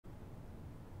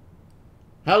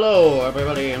Hello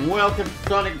everybody and welcome to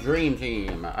Sonic Dream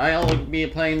Team. I'll be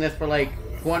playing this for like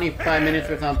 25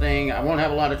 minutes or something. I won't have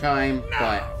a lot of time,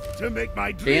 but to make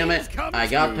my dreams damn it, come I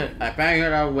true.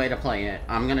 figured out a way to play it.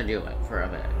 I'm gonna do it for a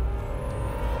bit.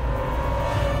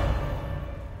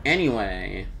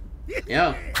 Anyway,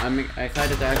 yeah, I'm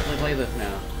excited to actually play this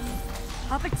now.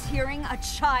 Puppeteering a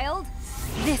child?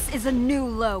 This is a new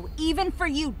low, even for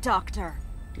you, Doctor.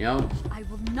 Yo, I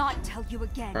will not tell you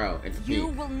again. bro, it's You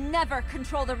peak. will never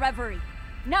control the reverie.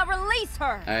 Now release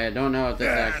her! I don't know if this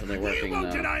is actually You working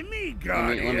won't though. deny me, Let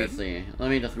Guardian. me see. Let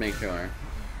me just make sure.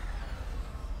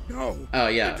 No. Oh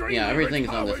yeah, the Dream yeah, Weaver's everything's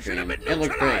on the power should have screen. been It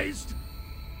looks great. neutralized.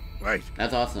 Wait,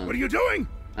 That's awesome. what are you doing?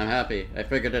 I'm happy. I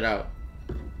figured it out.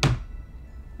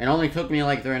 It only took me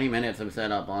like 30 minutes of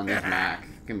setup on this Mac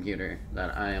computer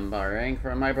that I am borrowing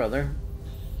from my brother.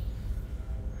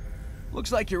 Looks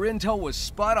like your intel was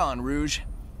spot on, Rouge.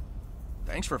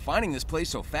 Thanks for finding this place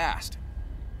so fast.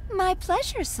 My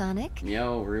pleasure, Sonic.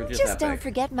 Yo, Rouge is Just epic. don't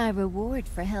forget my reward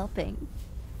for helping.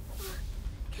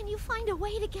 Can you find a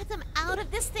way to get them out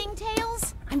of this thing,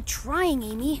 Tails? I'm trying,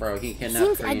 Amy. Bro, he kidnapped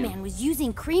Seems Cream. Eggman was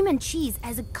using cream and cheese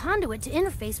as a conduit to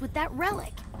interface with that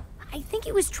relic. I think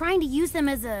he was trying to use them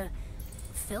as a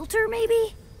filter,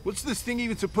 maybe? What's this thing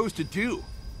even supposed to do?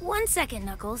 1 second,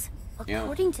 Knuckles. Yeah.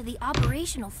 According to the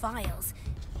operational files,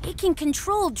 it can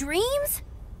control dreams?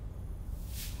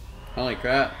 Holy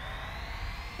crap.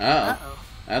 Uh-oh.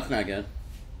 That's not good.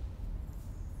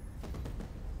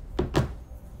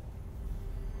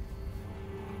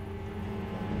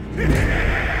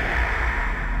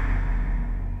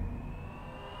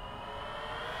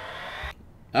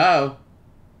 Oh.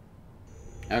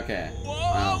 Okay.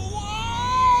 Wow.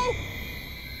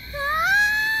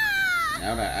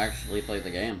 Now to actually play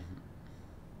the game.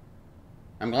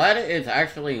 I'm glad it's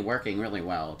actually working really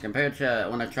well. Compared to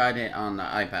when I tried it on the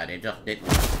iPad, it just didn't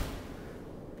work.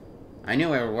 I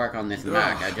knew it would work on this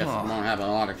Mac, I just won't have a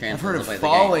lot of I've chances heard to of play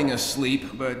falling asleep,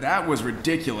 but that was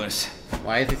ridiculous. the game.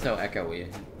 Why is it so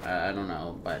echoey? I don't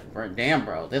know, but damn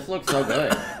bro, this looks so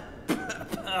good.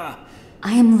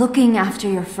 I am looking after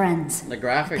your friends. The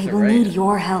graphics They are will great. need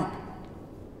your help.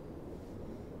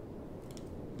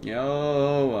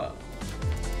 Yo!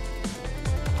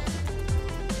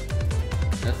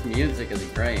 This music is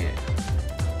great.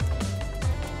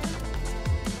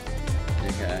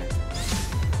 Okay.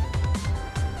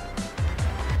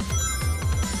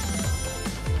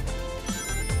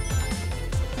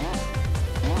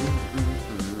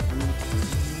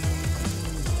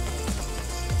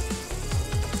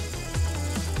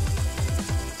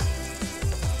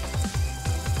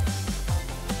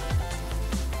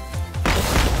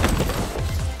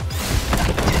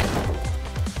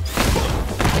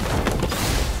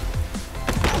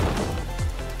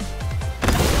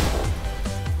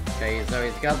 Okay, so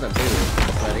he's got the boost,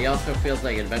 but he also feels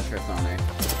like Adventure Sonic.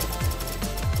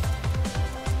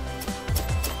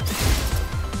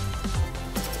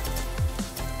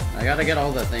 I gotta get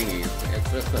all the thingies.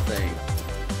 It's just the thing.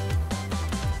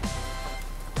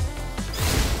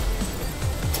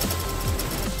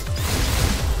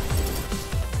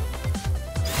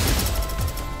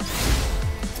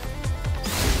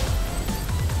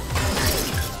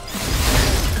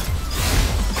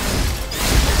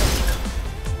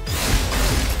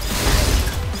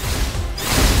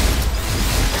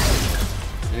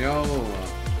 Yo!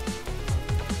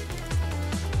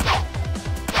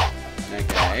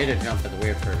 Okay, I hate to jump at the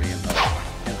weird for me, but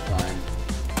it's fine.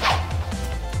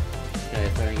 Okay,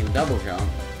 so he can double jump.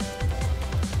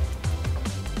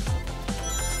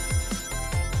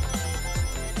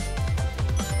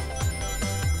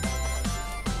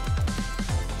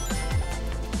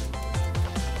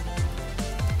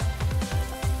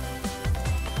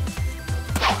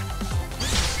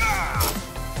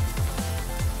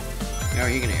 Yo,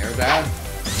 you can air that?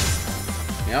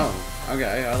 Yo,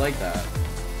 okay, I like that.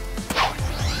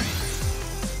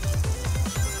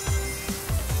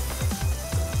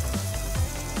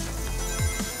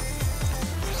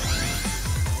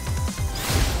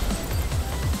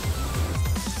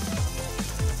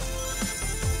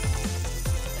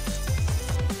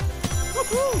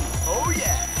 Oh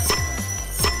yeah!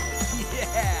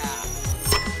 Yeah!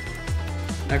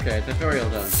 Okay, tutorial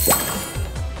done.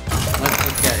 Let's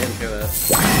just get into it.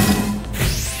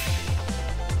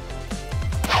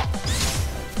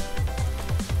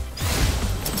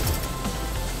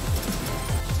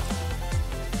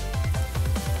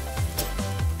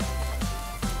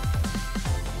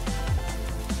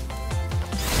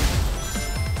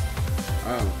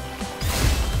 Oh.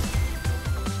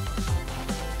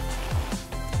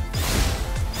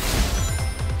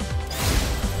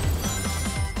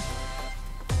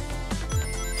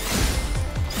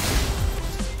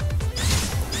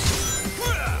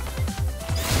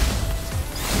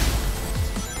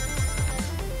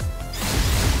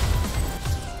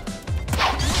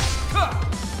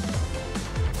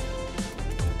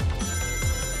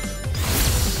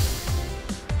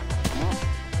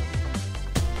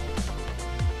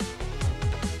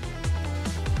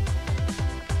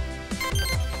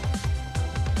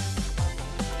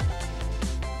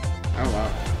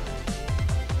 well.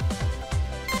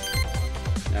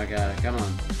 Okay, come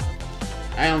on.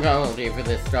 I don't got all day for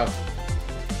this stuff.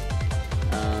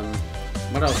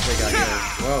 What else we got here?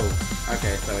 Whoa.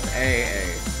 Okay, so it's AA.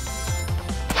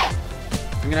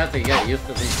 I'm gonna have to get used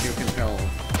to these two controls.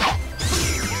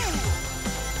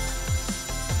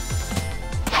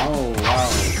 Oh, wow.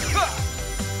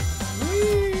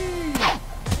 Whee!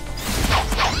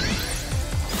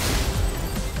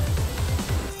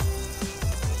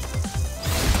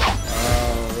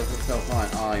 Oh, this is so fun.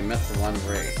 Oh, I missed the one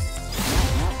race.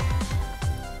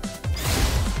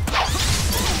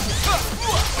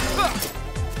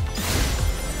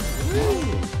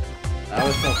 Woo! That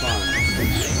was so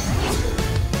fun.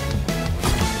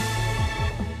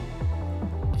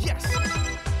 Yes.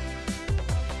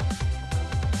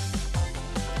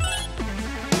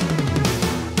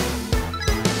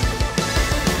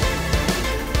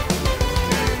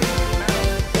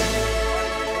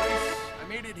 I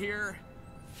made it here.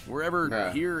 Wherever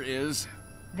Bruh. here is.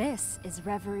 This is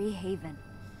Reverie Haven,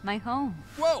 my home.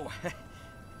 Whoa!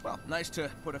 Well, nice to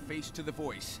put a face to the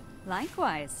voice.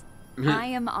 Likewise. I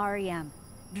am REM,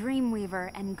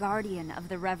 Dreamweaver and Guardian of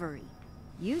the Reverie.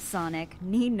 You, Sonic,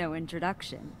 need no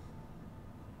introduction.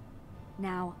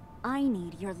 Now, I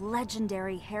need your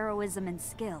legendary heroism and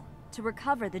skill to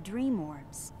recover the Dream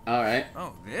Orbs. Alright,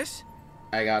 Oh, this?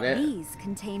 I got it. These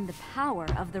contain the power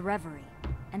of the Reverie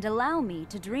and allow me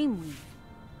to dreamweave.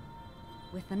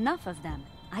 With enough of them,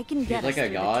 I can get like us a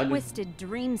through god? the twisted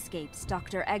dreamscapes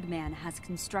Dr. Eggman has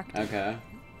constructed. Okay,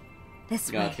 This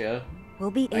way, gotcha.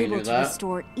 we'll be I can able do to that.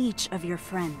 restore each of your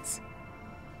friends.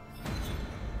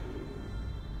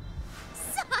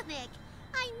 Sonic!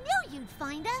 I knew you'd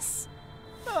find us!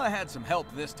 Oh, I had some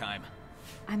help this time.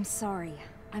 I'm sorry.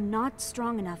 I'm not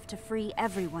strong enough to free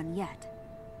everyone yet.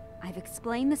 I've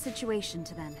explained the situation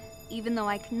to them, even though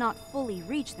I cannot fully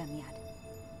reach them yet.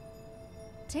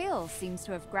 Tails seems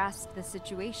to have grasped the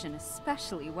situation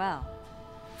especially well.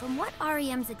 From what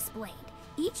REM's explained,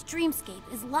 each dreamscape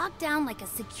is locked down like a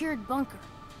secured bunker.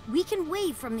 We can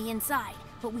wave from the inside,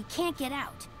 but we can't get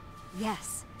out.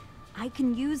 Yes, I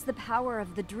can use the power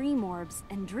of the Dream Orbs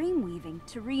and Dreamweaving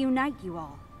to reunite you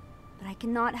all. But I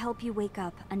cannot help you wake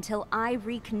up until I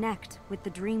reconnect with the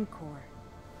Dream Core.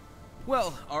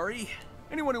 Well, Ari,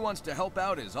 anyone who wants to help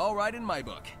out is all right in my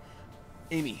book.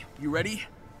 Amy, you ready?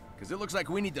 Because it looks like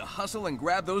we need to hustle and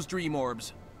grab those dream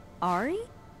orbs. Ari?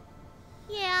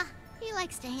 Yeah, he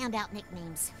likes to hand out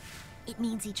nicknames. It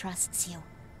means he trusts you.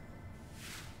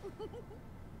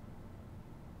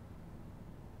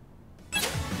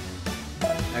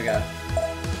 Okay.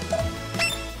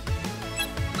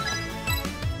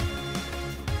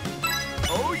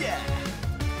 Oh, yeah!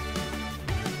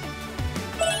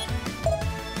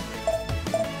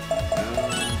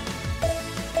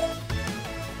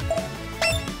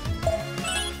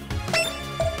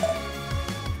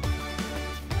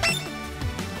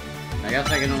 I guess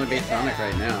I can only beat Sonic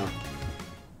right now.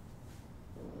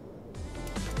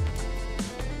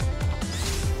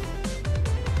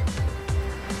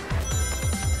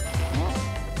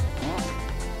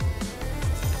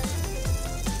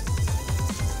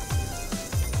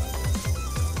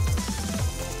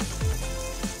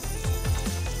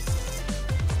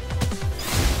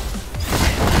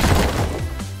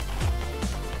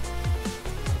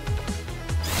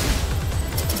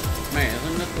 Man,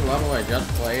 isn't this the level I just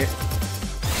played?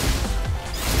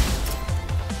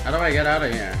 How do I get out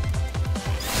of here?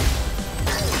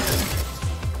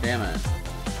 Damn it.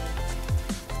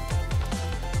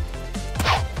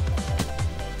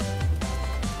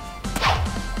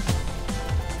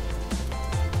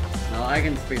 Well, I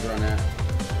can speedrun it.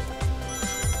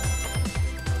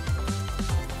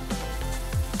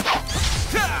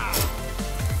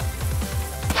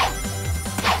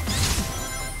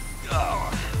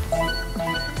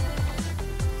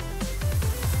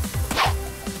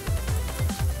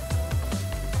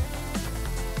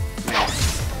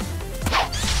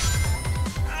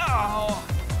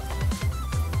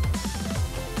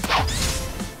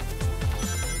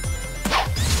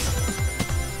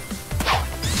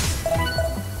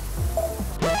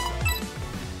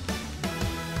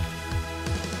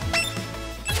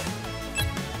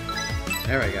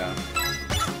 There we go.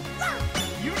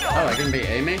 Oh, I can be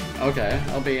Amy? Okay,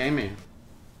 I'll be Amy.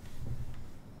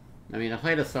 I mean, I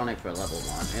played a Sonic for level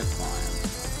 1. It's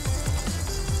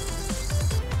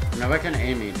fine. Now, what can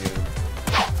Amy do?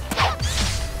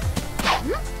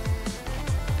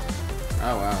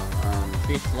 Oh, wow.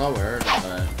 She's slower,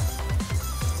 but...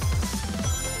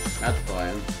 that's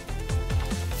fine.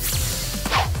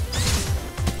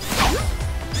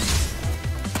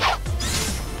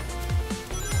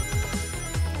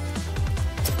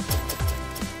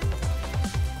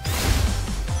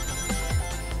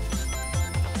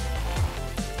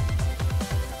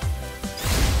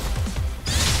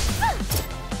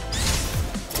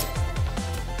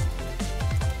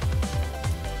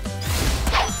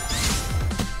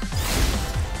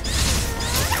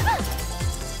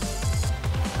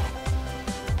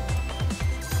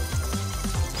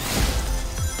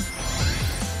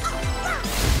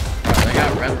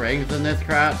 had rings in this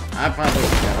crap, I probably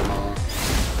would get them all.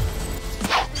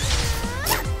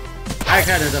 I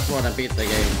kinda just wanna beat the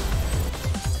game.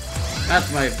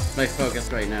 That's my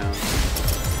focus right now.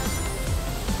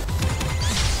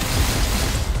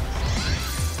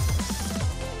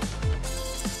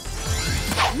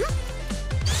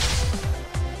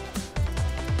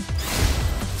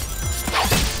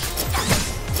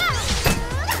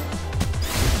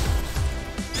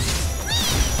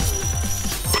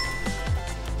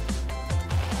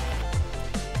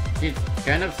 She's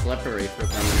kind of slippery for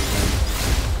some reason.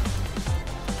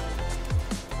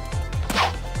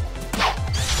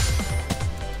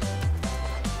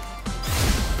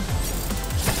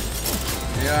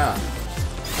 Yeah.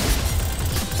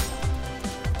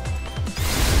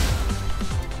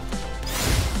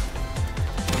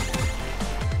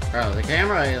 Bro, the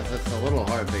camera is just a little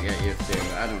hard to get used to.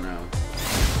 I don't know.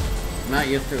 I'm not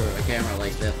used to a camera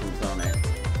like this in Sonic.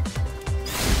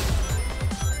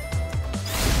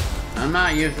 I'm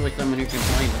not usually someone who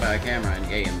complains about a camera in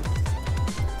games.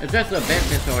 It's just a bit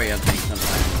disorienting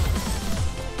sometimes.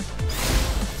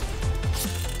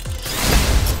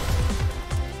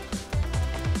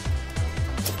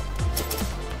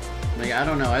 Like, I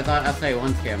don't know, I thought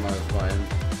SA1's camera was fine.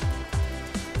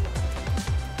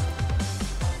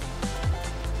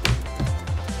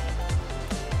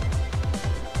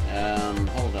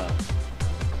 Hold up.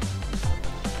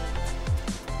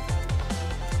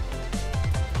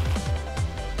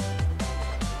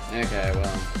 Okay,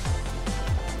 well.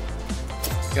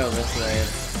 Let's go this way.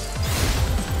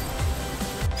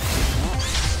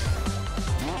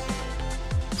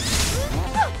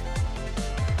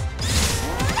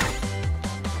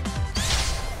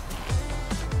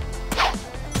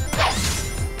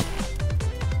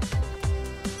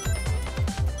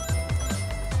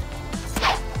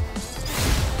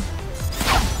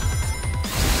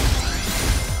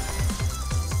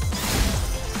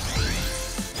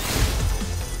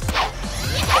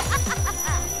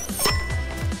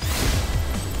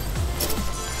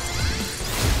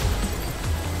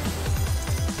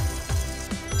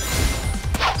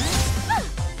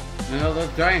 You know,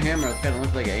 those giant hammers kind of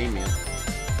look like Amy. I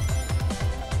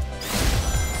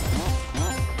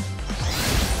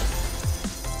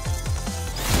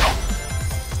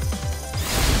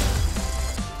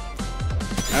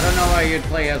don't know why you'd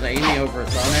play as Amy over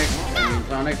Sonic. I mean,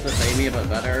 Sonic's just Amy but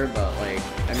better, but like,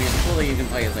 I mean, it's cool that you can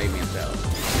play as Amy instead.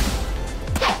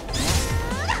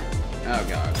 Oh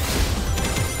god.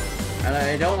 And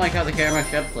I don't like how the camera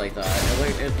shifts like that.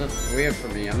 It's just weird for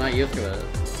me. I'm not used to it.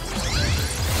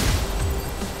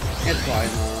 It's fine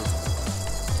though.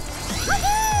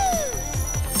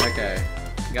 Okay,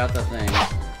 got the thing.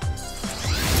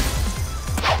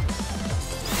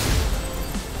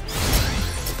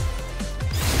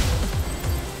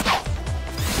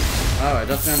 Oh, I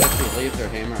just noticed she leaves her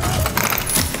hammer out.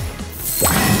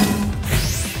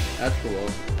 That's cool.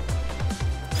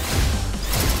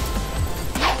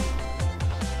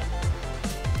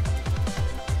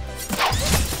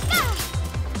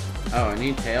 Oh, I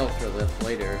need tails for this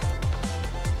later.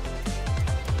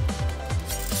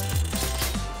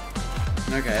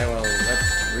 Okay, well, let's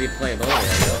replay ability,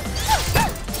 I guess.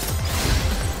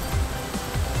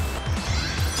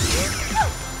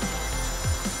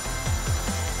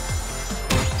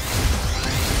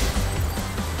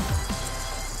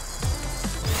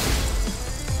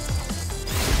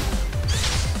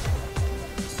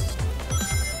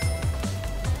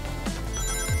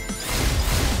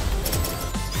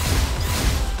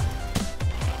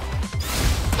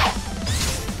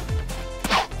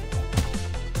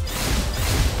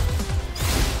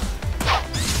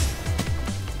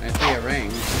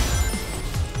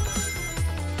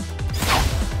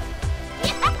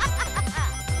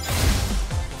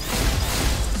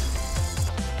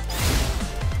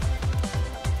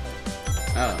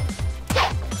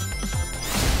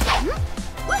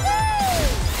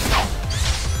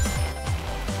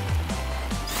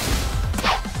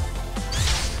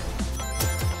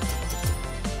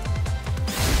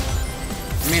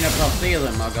 If I'll see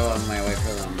them, I'll go on my way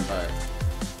for them, but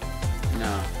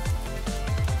no.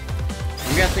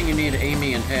 I'm guessing you need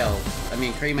Amy and Tails. I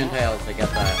mean, Cream and Tails to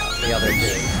get that, the other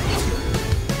two.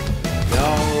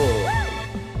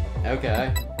 No!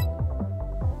 Okay.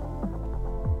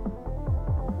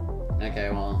 Okay,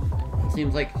 well, it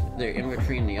seems like they're in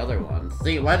between the other ones.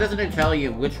 See, why doesn't it tell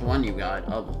you which one you got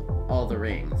of all the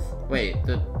rings? Wait,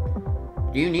 do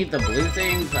you need the blue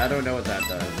things? I don't know what that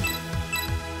does.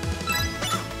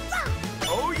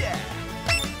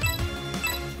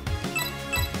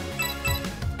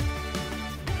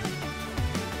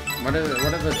 What do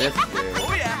the discs do?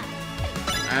 Oh yeah.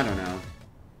 I don't know.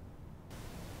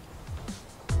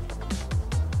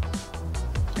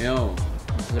 Yo,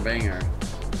 this is a banger.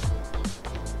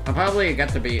 I'll probably get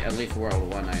to be at least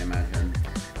World 1, I imagine.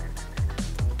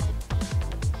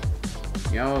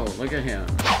 Yo, look at him.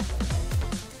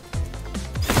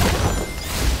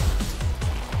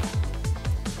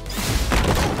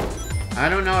 I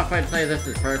don't know if I'd say this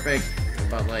is perfect,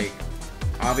 but like,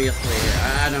 obviously,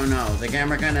 I don't know. The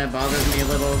camera kind of bothers me a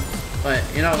little, but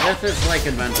you know, this is like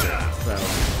adventure, so.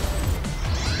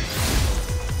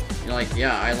 You're like,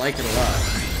 yeah, I like it a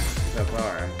lot so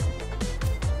far.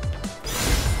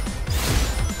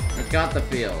 It's got the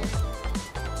feel.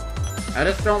 I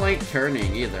just don't like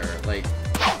turning either. Like,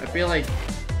 I feel like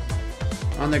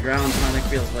on the ground, Sonic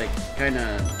feels like kind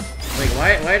of like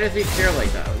why does he steer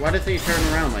like that? Why does he turn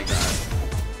around like that?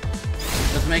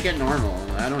 Just make it normal.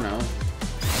 I don't know.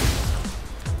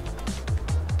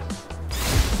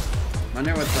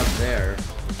 Wonder what's up there.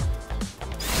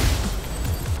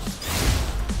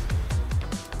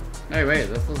 Hey, wait,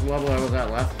 this is the level I was at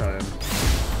last time.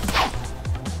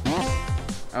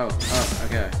 Oh,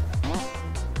 okay.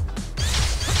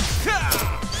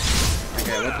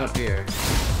 Okay, what's up here?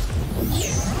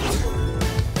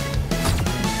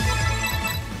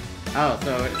 Oh,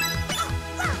 so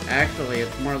actually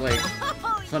it's more like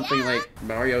something like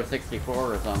Mario 64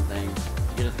 or something.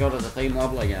 You just go to the same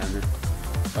level again,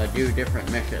 but do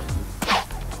different missions.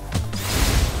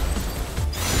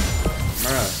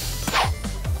 Bruh.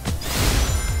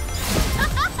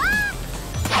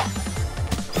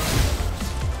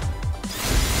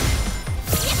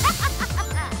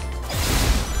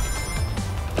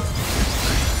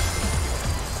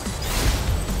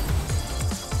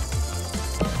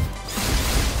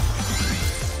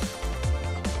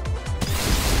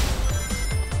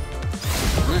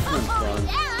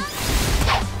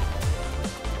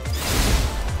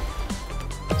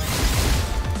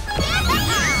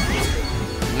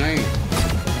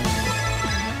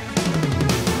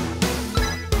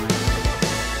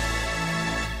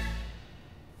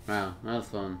 Wow, that was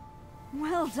fun.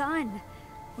 Well done.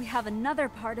 We have another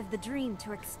part of the dream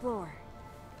to explore.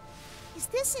 Is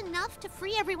this enough to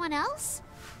free everyone else?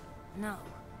 No.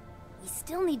 We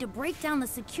still need to break down the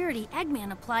security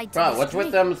Eggman applied to Bro, the what's with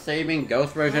street. them saving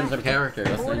ghost versions of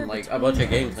characters in like a bunch of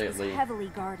games is lately? heavily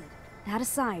guarded. That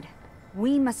aside,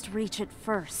 we must reach it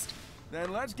first.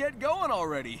 Then let's get going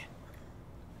already.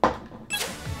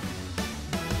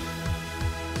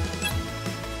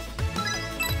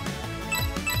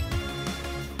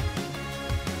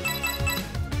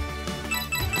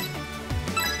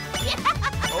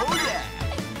 Oh yeah!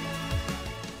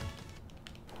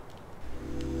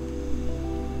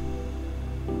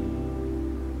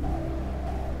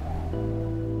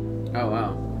 Oh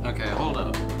wow. Okay, hold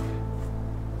up.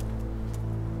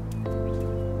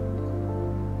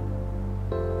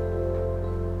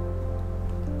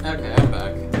 Okay, I'm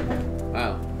back.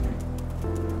 Wow.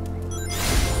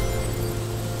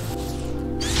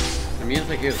 The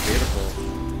music is beautiful.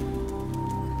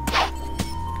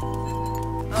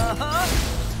 Uh-huh!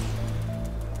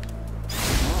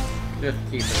 Just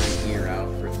keep an ear out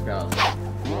for stuff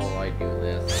while I do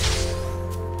this.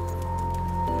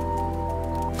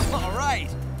 All right.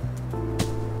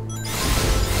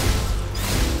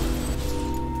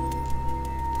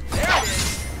 There it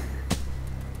is.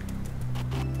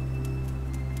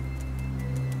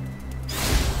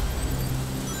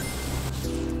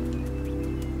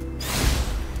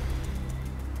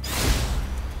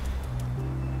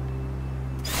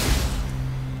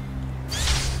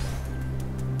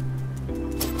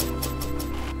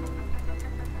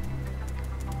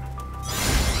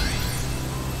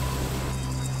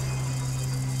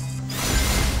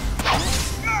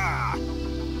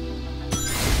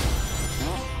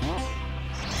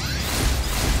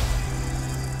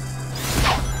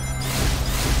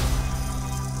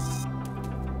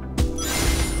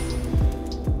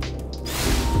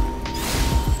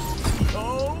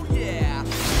 Oh yeah.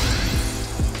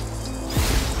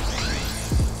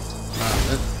 Wow,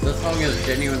 this song is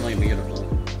genuinely beautiful.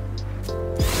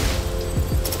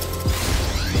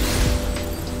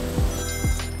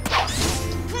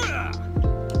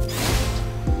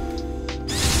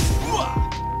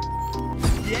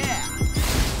 Yeah.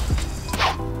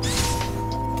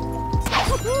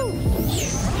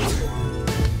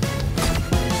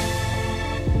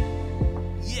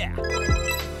 Yeah.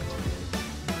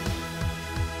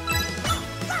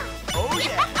 Oh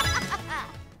yeah.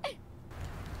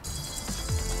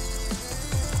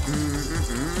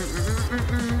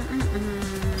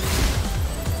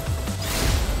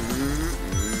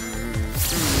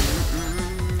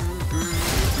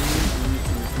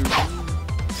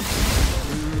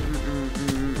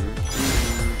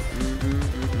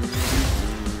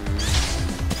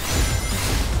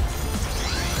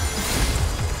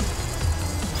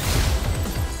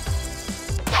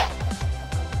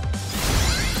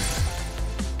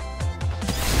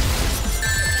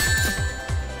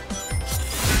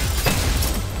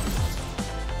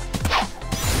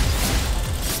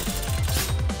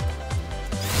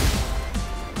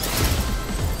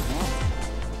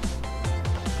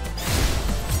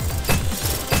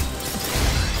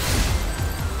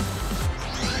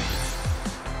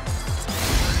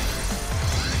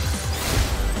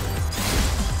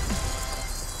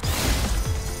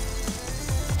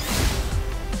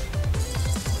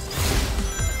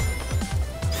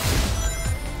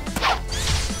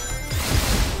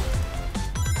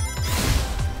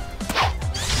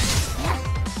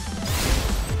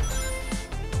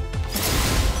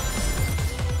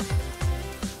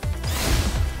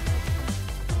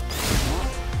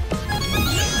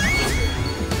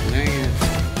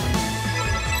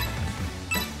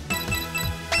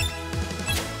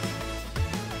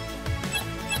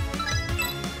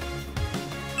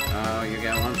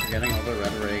 getting all the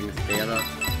red rings. Damn it.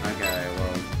 Okay,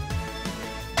 well.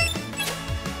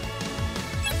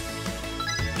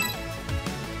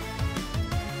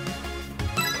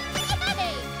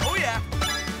 Oh yeah!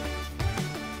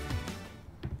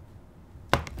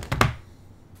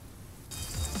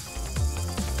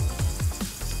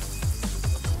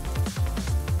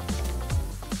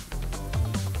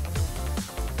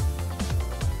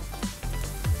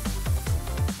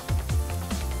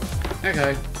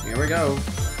 Okay, here we go.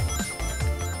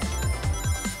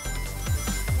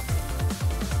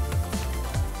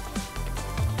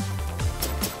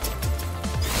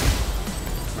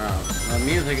 Wow, the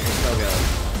music is so good.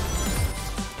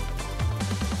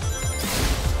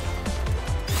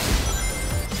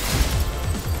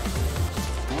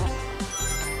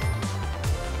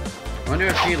 I wonder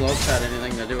if he looks had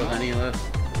anything to do with any of this.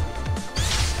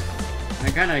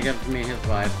 It kinda gives me his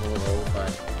vibes a little, but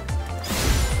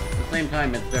at the same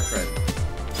time it's different.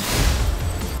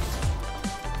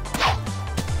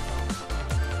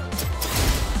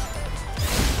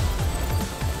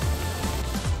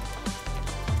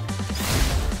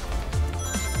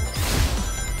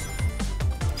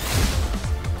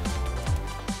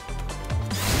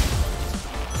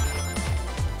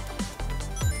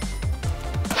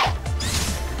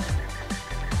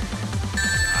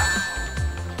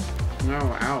 No,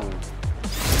 ow.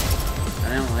 I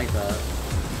didn't like that.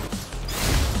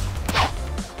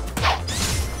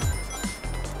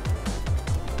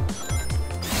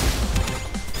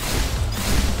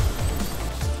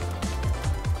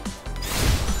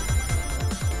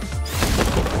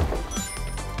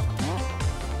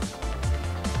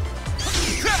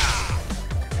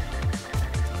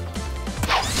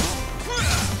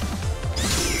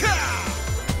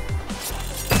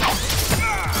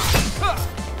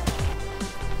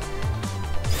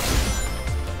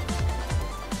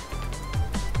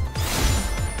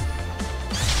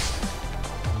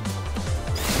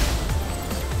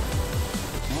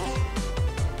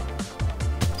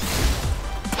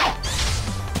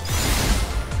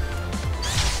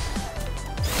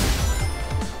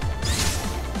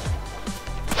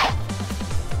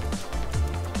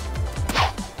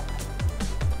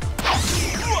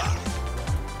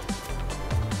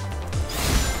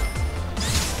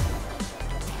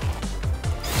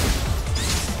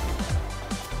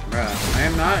 Bruh, I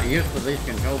am not used to these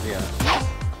controls yet.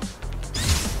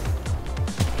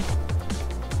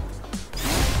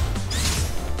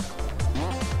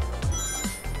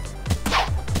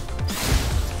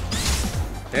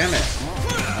 Damn it.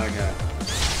 Okay.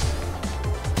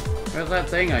 Where's that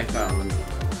thing I found?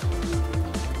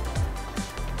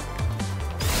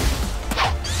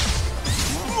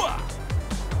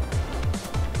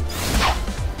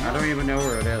 I don't even know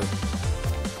where it is.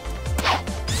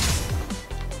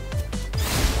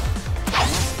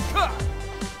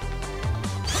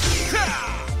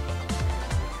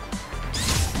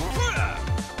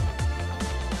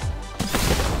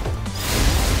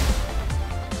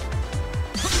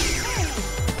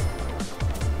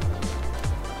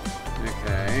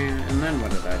 Okay, and then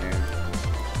what did I do?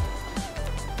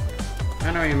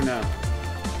 I don't even know.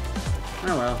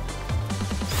 Oh well. I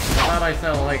thought I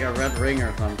saw like a red ring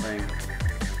or something.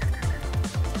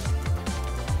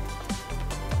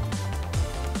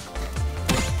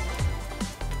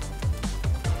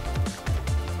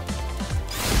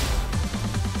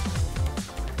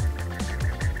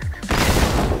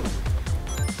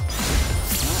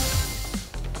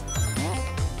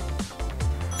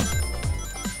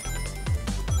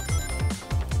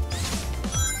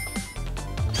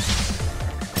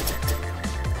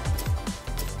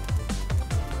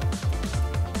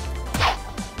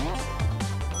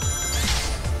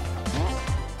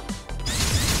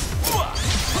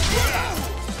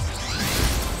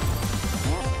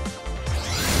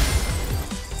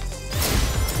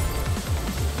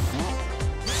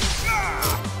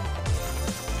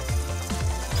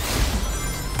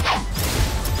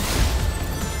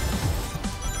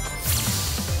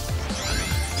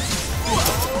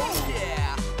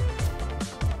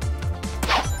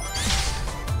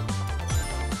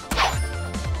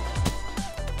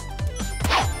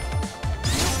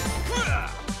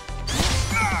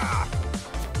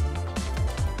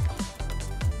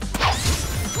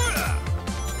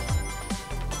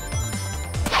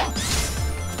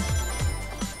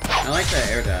 I like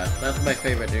the air dash. That's my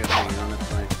favorite new thing,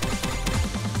 honestly.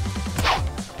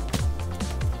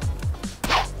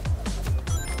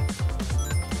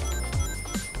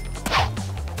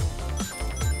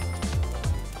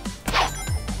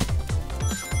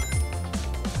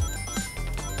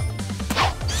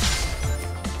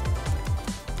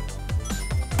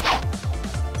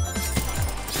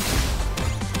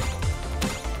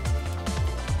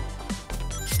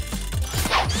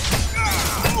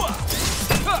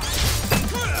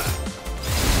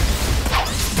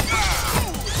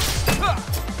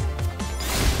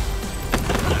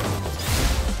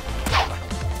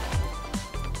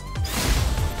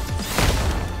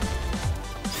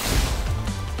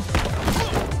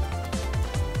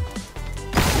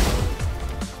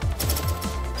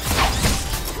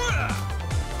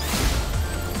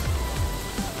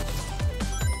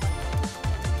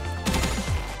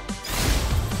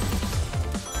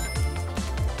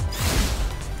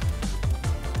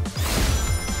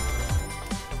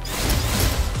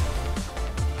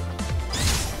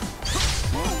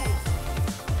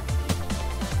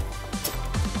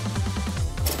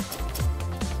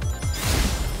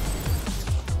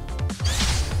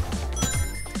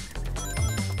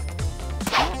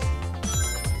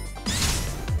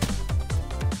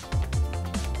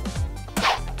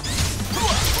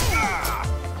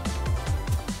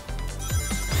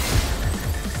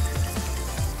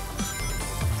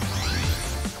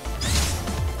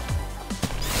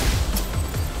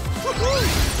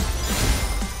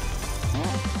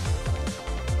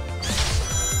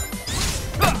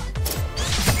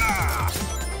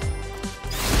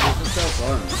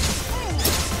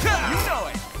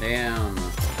 Damn.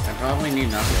 I probably need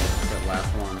Knuckles for the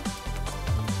last one.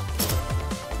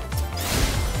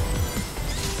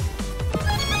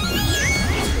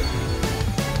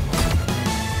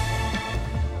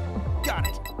 Got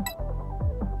it.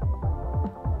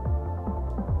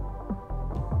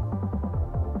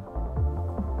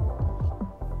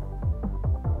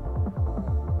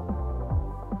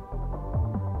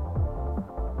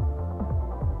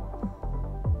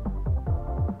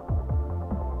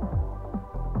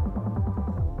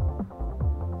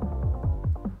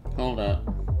 Hold up.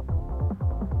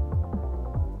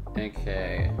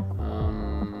 Okay.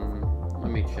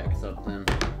 Let me check something.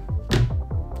 Okay.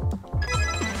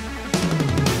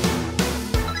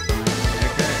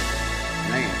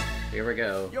 Man, here we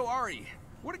go. Yo, Ari,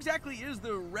 what exactly is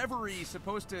the reverie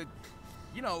supposed to,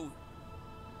 you know,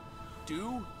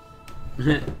 do?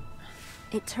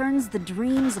 It turns the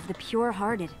dreams of the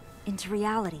pure-hearted into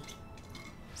reality.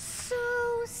 So,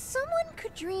 someone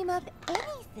could dream up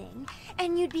anything,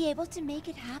 and you'd be able to make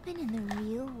it happen in the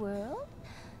real world?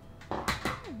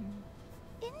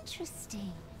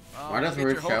 Interesting. Why does Get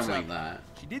Ruth your hopes sound like up. that?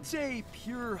 She did say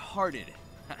pure-hearted.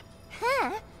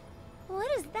 Huh? What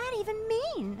does that even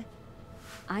mean?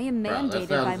 I am Bro, that mandated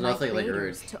by sounds my nothing like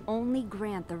creators Ruth. to only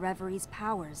grant the Reverie's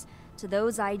powers to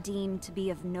those I deem to be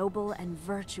of noble and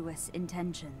virtuous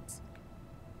intentions.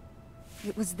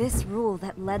 It was this rule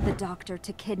that led the Doctor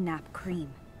to kidnap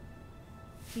Cream.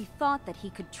 He thought that he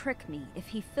could trick me if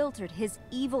he filtered his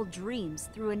evil dreams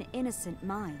through an innocent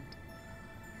mind.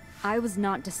 I was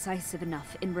not decisive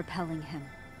enough in repelling him.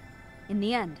 In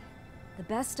the end, the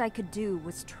best I could do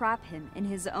was trap him in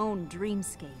his own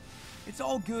dreamscape. It's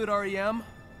all good, REM.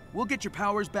 We'll get your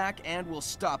powers back and we'll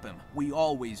stop him. We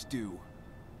always do.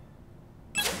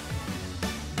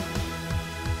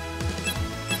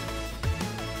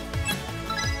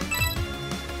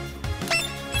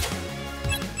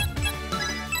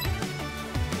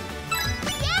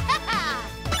 Yeah!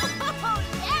 Oh,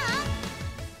 yeah!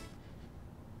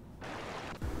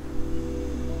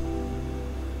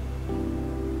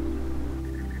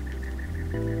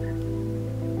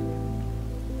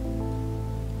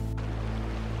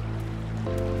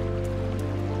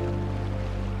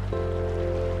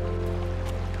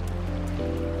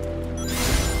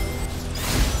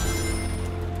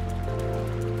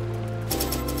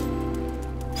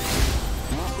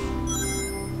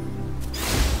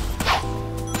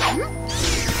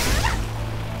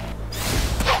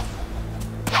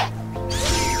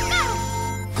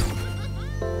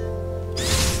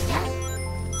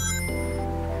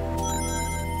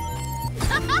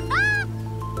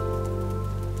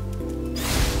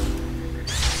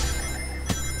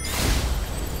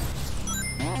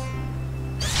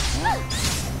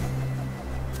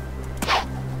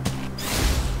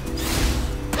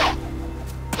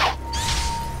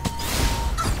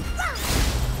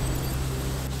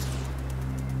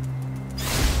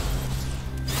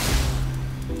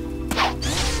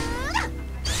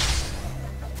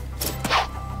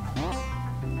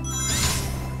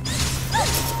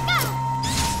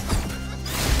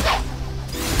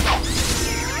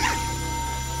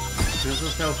 This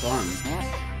is so fun.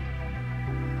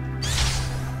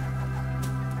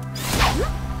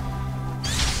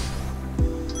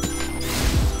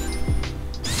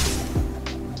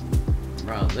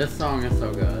 Bro, this song is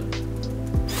so good.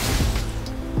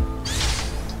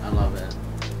 I love it.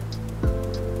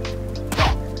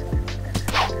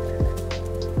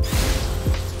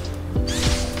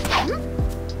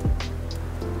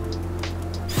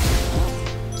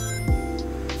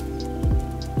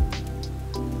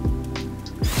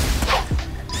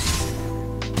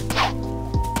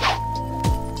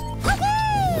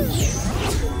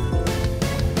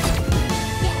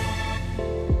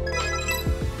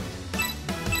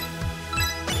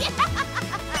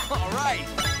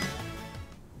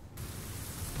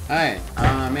 Alright,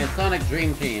 it's Sonic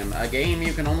Dream Team, a game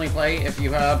you can only play if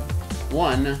you have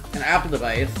 1, an Apple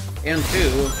device, and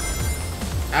 2,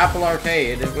 Apple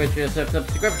Arcade, which is a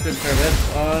subscription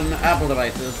service on Apple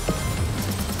devices.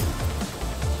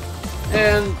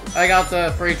 And I got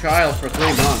the free trial for 3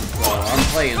 months, so I'm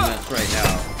playing this right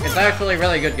now. It's actually a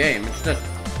really good game, it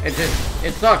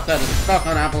sucks that it's stuck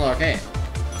on Apple Arcade.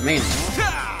 Mainly.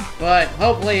 But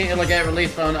hopefully it'll get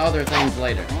released on other things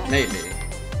later, maybe.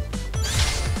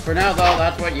 For now, though,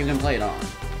 that's what you can play it on,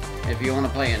 if you want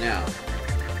to play it now.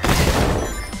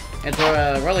 It's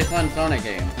a really fun Sonic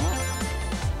game.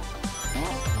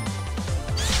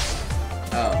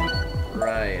 Oh,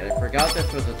 right, I forgot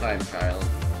this was a time trial.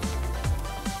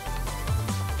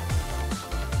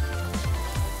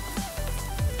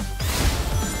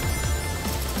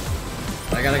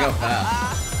 I gotta go fast.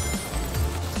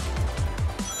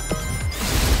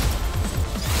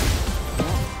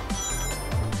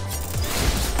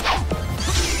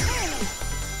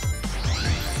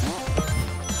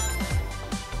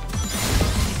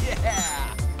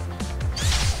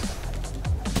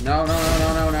 No, no, no,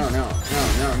 no, no, no, no,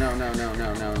 no, no, no, no, no,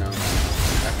 no, no, no.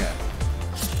 Okay.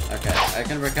 Okay, I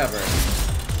can recover.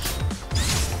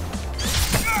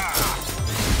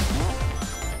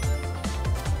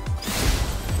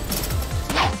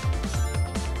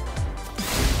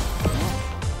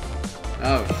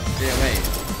 Oh, shit, wait.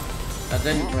 That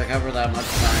didn't recover that much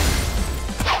time.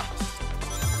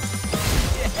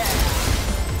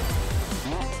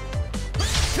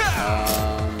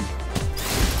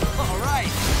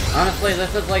 Alright. Honestly,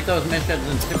 this is like those missions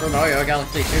in Super Mario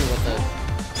Galaxy 2 with the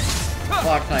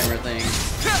clock timer thing.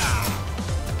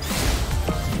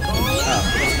 Oh,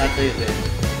 that's easy.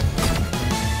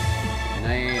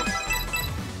 Nice.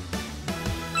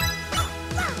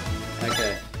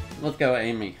 Okay, let's go,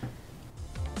 Amy.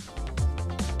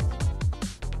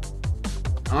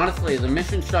 Honestly, the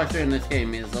mission structure in this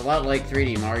game is a lot like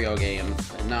 3D Mario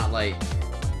games, and not like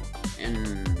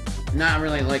not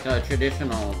really like a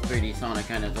traditional 3D Sonic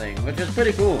kind of thing, which is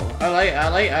pretty cool. I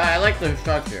like the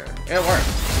structure. It works.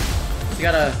 It's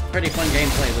got a pretty fun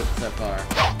gameplay loop so far.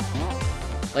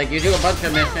 Like, you do a bunch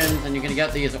of missions, and you can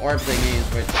get these orb thingies,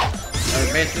 which are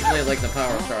basically like the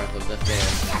power stars of this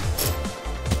game.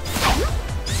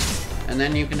 And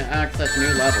then you can access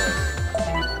new levels.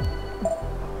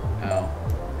 Oh.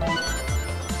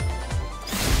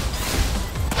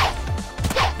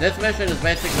 This mission is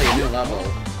basically a new level.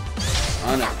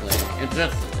 Honestly. It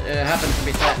happens to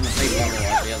be set in the same level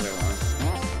as the other one.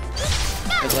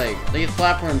 Cause like, these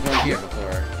platforms weren't here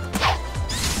before.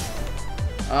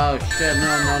 Oh shit, no.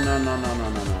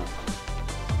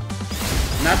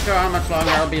 Not sure how much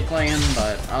longer I'll be playing,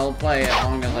 but I'll play as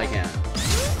long as I can.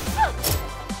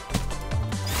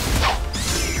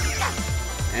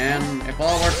 And if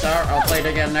all works out, I'll play it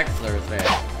again next Thursday.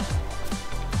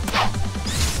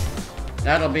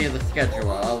 That'll be the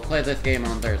schedule. I'll play this game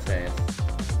on Thursdays.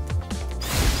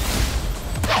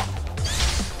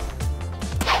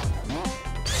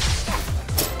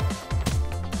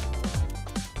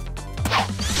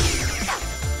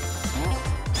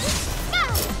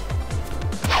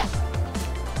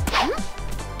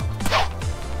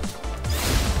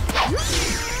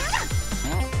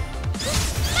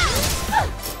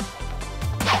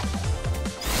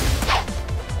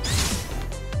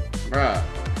 Bruh.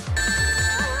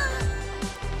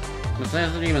 This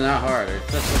isn't even that hard,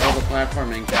 it's just a level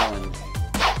platforming challenge.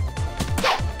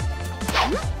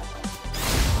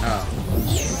 Oh.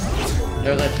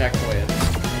 There's a checkpoint.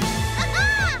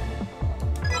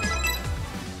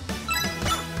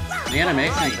 The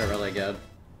animations are really good.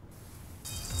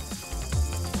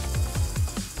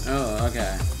 Oh,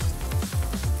 okay.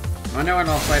 I wonder when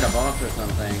I'll fight a boss or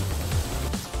something.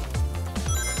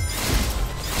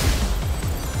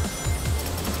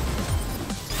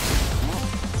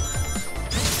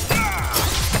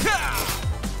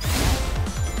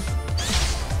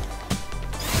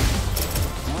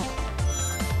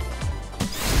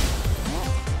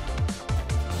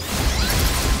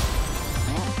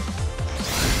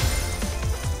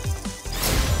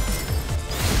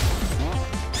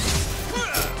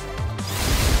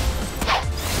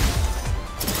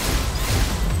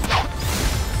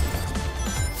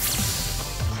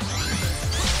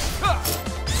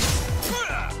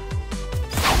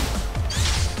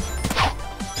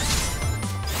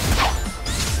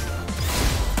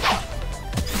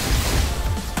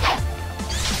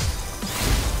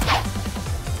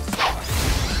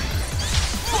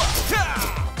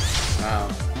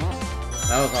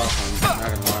 That was awesome, not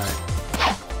gonna lie.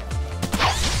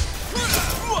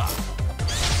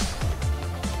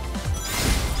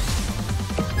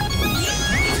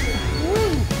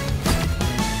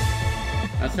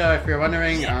 So if you're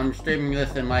wondering, I'm streaming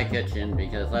this in my kitchen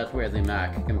because that's where the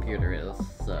Mac computer is,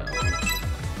 so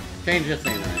change the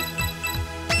scenery.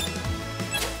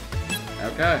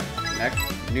 Okay, next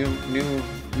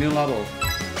new level.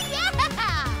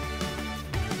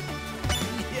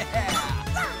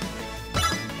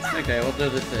 Okay, we'll do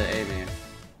this to Amy.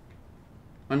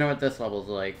 Wonder what this level's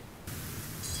like.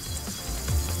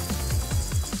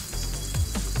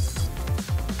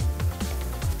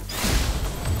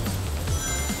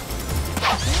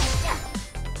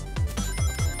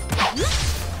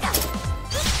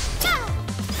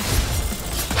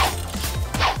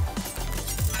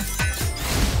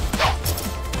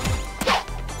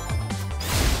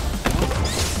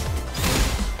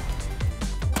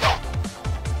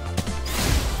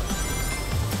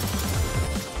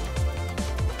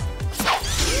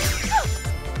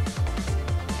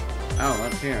 Oh,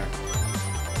 what's here?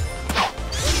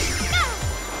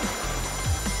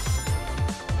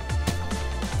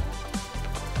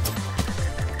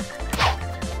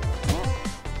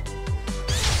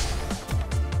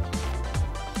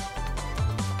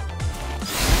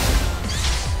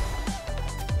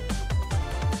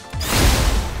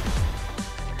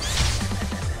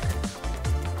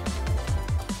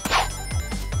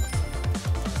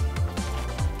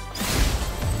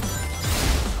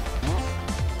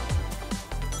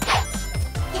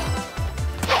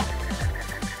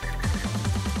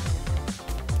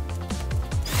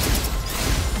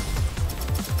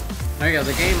 There you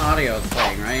go, the game audio is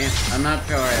playing, right? I'm not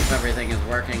sure if everything is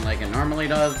working like it normally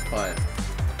does, but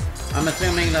I'm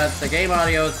assuming that the game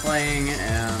audio is playing,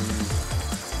 and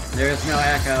there's no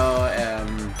echo,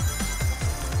 and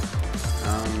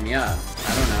yeah,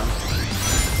 I don't know.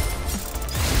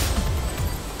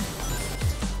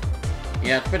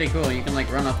 Yeah, it's pretty cool. You can like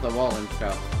run up the wall and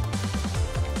stuff.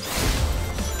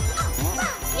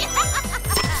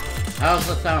 How's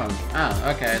the sound?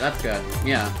 Oh, okay, that's good.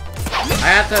 Yeah.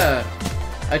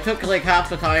 I took like half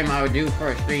the time I would do for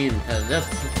a stream to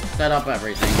just set up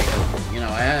everything because, you know,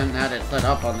 I hadn't had it set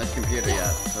up on this computer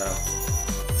yet, so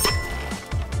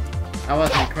I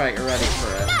wasn't quite ready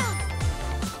for it.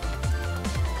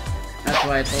 That's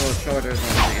why it's a little shorter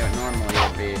than it normally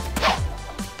would be.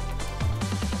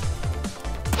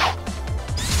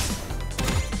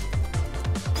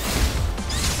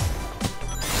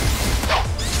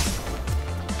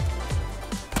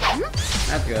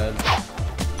 That's good.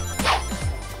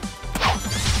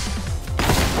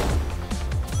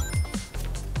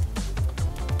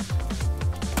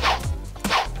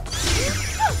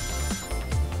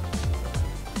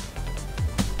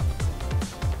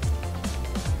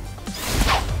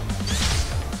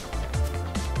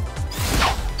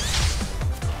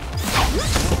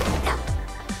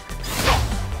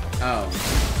 Oh,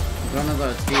 it's one of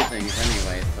those key things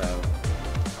anyway, so...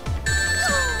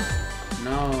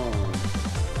 No.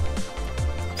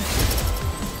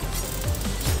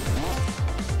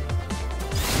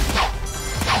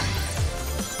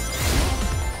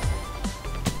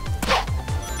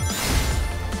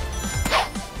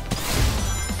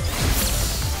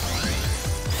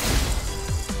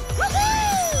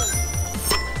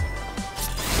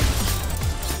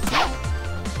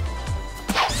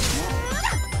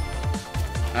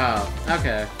 Oh,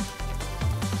 okay.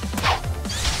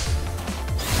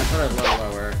 I put it a little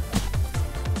lower.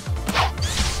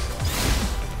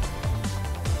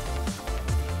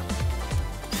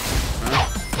 Huh?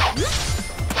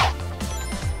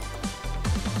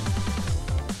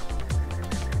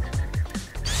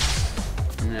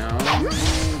 No.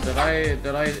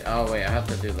 Did I? Oh wait, I have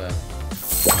to do this.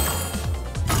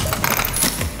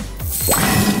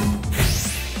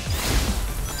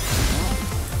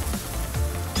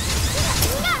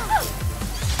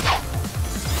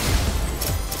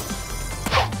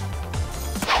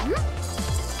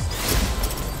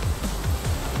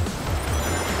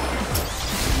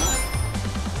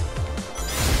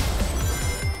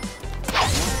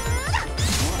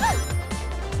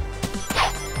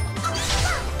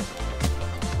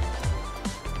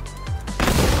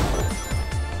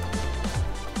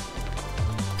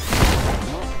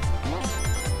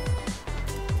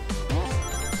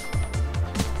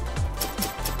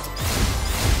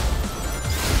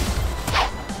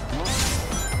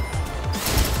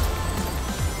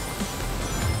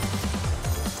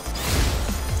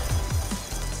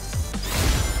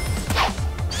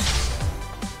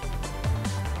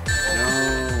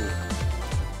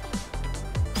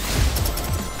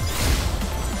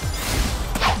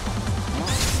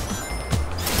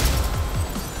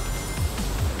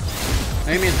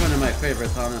 Amy is one of my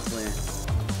favorites, honestly.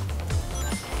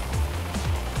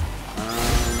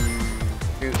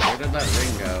 Shoot, where did that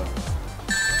ring go?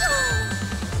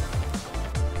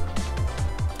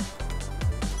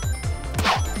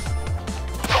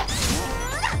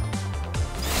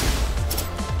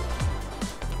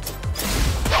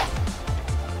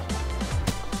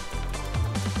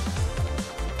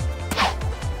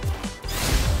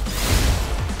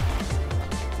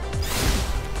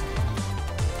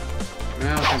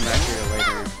 I'll come back here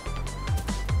later.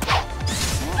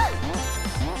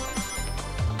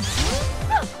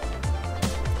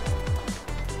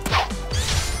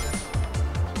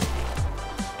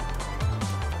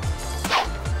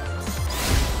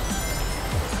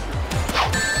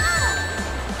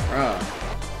 Bruh.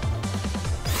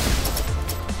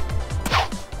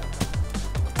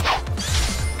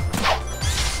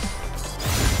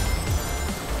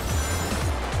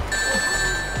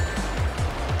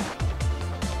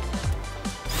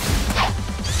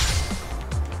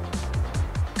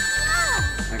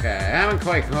 Okay, I haven't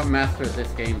quite mastered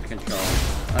this game's control.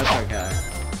 That's okay.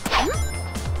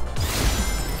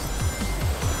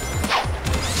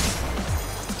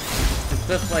 It's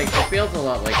just like, it feels a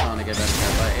lot like Sonic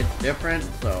Adventure, but it's different,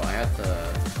 so I have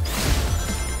to...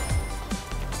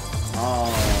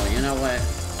 Oh, you know what?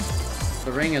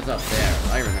 The ring is up there,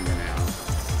 I remember now.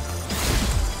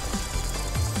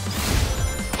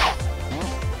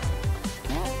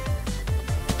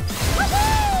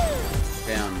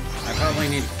 Damn, I probably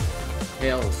need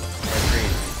tails or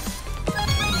trees.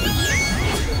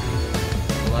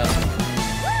 Left.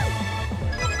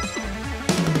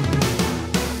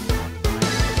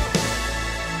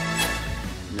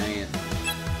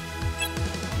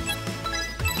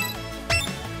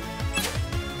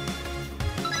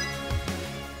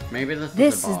 maybe this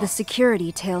This is the is the boss.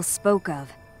 security Tails spoke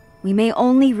of. We may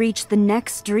only reach the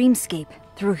next dreamscape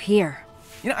through here.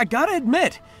 You know, I gotta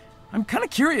admit, I'm kinda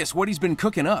curious what he's been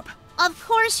cooking up. Of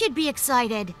course you'd be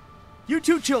excited. You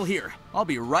two chill here. I'll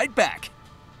be right back.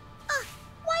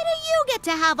 Why do you get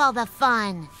to have all the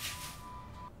fun?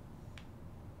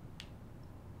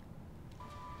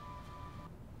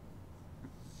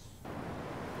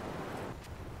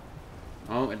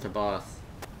 Oh, it's a boss.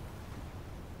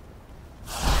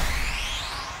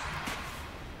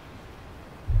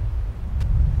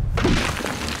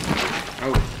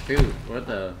 Oh, shoot. What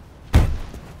the...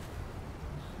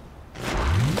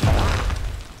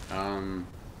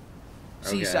 Okay.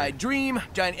 Seaside Dream,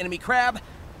 giant enemy crab.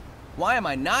 Why am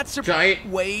I not surprised?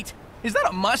 Giant... Wait, is that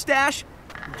a mustache?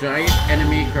 Giant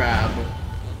enemy crab.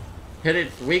 Hit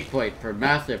its weak point for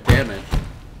massive damage.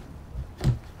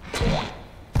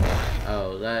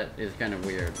 Oh, that is kind of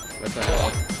weird. What the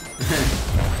hell?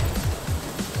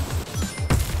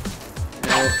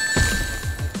 No.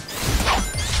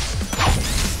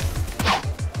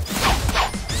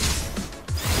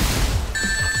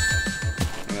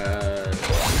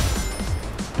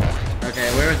 Okay,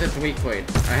 where is its weak point?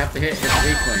 I have to hit its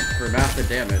weak point for massive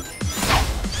damage.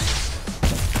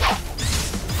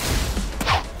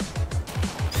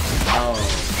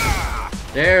 Oh.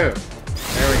 There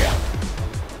we go.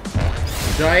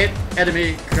 Giant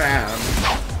enemy crab.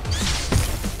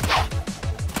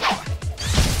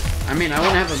 I mean, I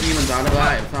wouldn't have a demon thought of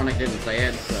that if Sonic didn't say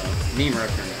it, so meme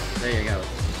reference. There you go.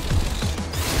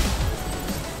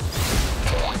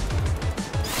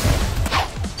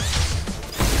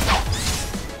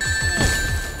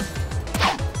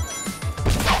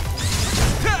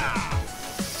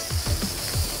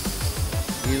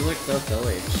 He looks so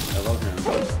silly. I love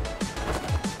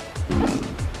him.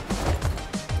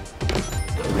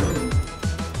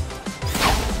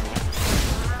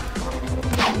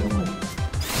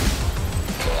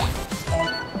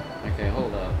 Okay,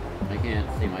 hold up. I can't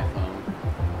see my phone.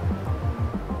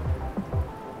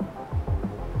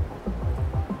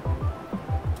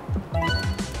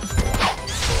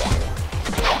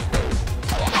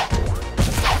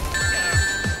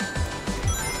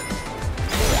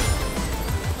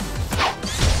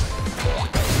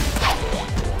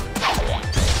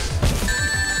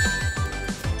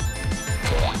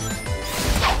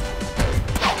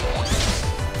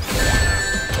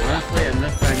 Honestly, I'm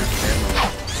just trying to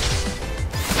stand.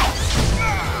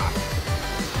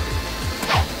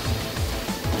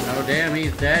 Oh damn,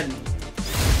 he's dead.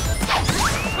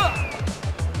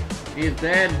 He's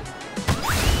dead.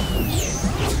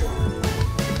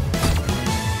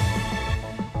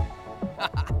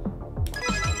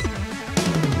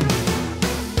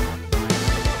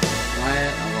 What?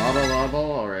 A lava lava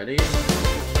already?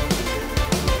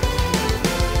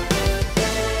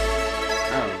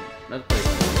 Oh, that's pretty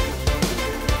cool.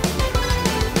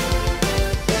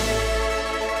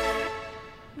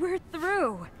 We're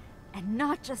through! And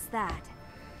not just that.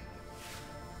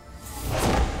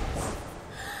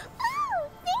 Oh,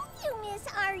 thank you, Miss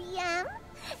REM.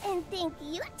 And thank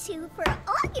you, too, for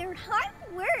all your hard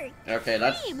work. Okay,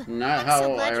 that's Cream, not I'm how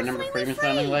so glad I you're remember finally Cream free.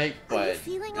 sounding like, Are you but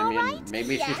feeling I mean, all right?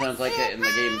 maybe she Yes. sounds like it in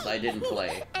the games I didn't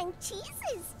play. And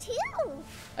cheeses, too.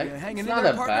 I, You hanging it's in not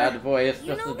there, a partner? bad voice,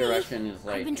 You just know the me. direction is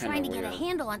like I've been kind trying to of get weird. a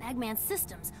handle on Eggman's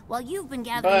systems while you've been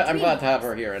gathering But I'm glad to dream have her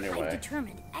orders. here I've anyway.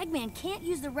 determined Eggman can't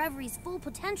use the Reverie's full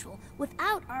potential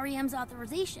without REM's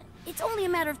authorization. It's only a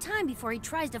matter of time before he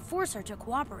tries to force her to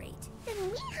cooperate. Then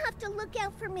we have to look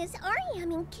out for Miss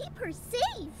REM and keep her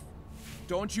safe.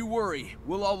 Don't you worry,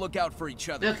 we'll all look out for each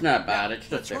other. It's not bad,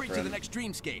 it's Let's just hurry to the different. next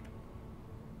dreamscape.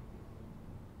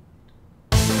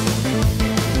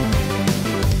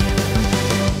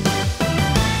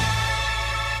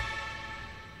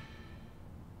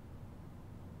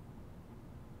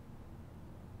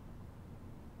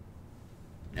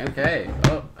 Okay,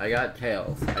 oh, I got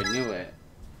Tails. I knew it.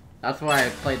 That's why I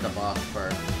played the boss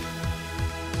first.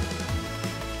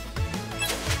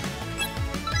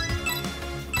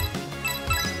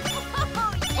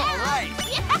 All right.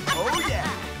 Oh yeah.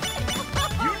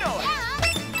 You know it.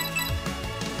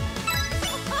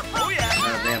 Oh yeah.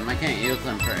 Oh damn, I can't use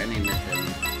them for any mission.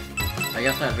 I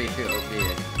guess that'd be too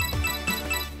OP.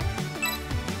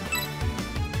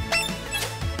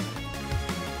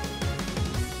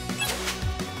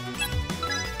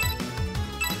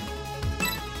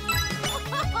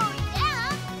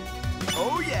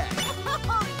 Oh yeah.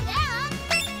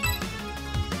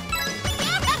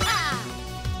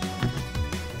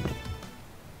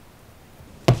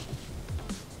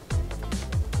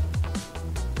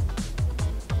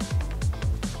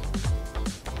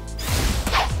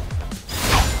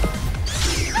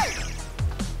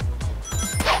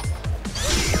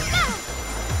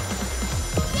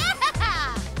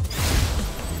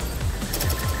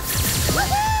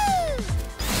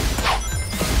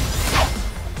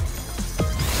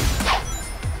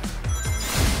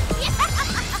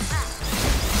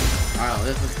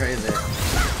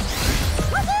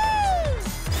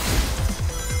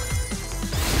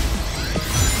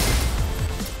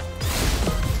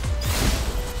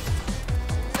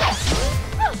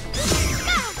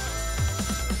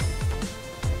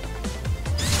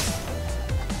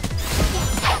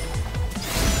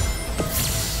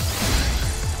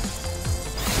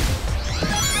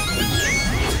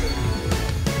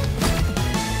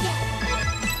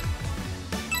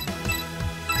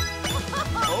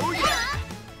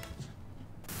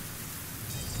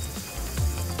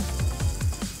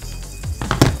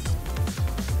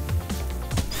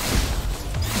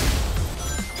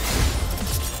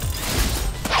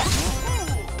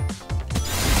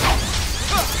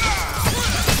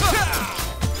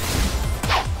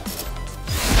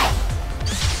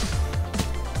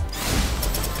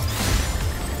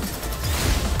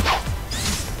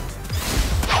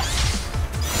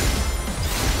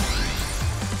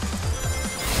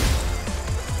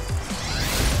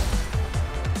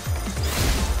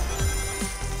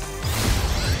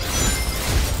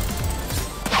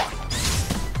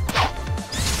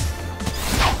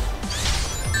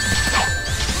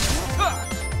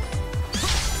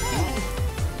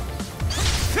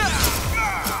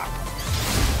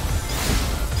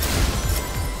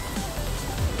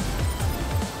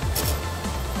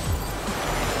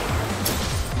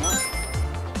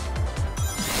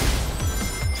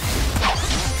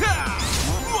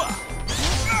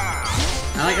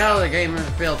 I like how the game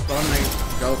feels fun to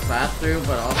go fast through,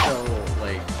 but also,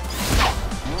 like,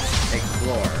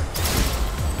 explore.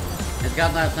 It's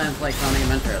got that sense, like Sonic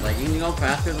Adventure. Like, you can go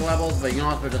fast through the levels, but you can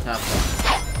also just have fun.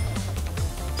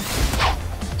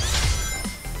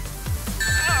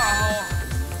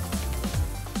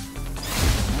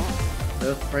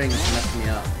 Those springs messed me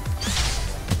up.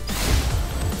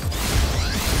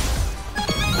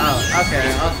 Oh,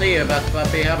 okay. I'll see you, best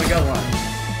puppy. Have a good one.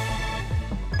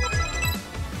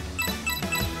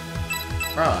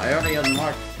 Bro, I already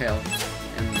unmarked Tails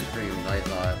in the stream, I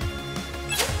thought.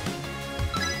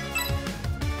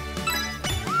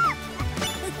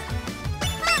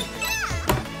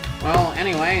 Well,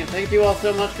 anyway, thank you all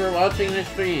so much for watching this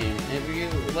stream. If you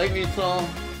like me so,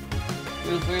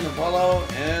 feel free to follow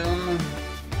and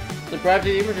subscribe to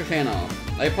the YouTube channel.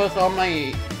 I post all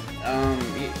my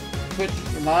Twitch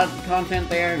mod content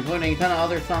there, including a ton of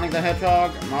other Sonic the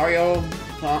Hedgehog, Mario,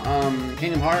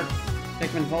 Kingdom Hearts,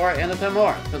 Pikmin 4, and a ton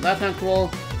more. So if that sounds cool,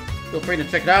 feel free to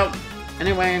check it out.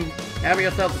 Anyway, have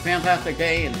yourself a fantastic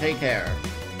day and take care.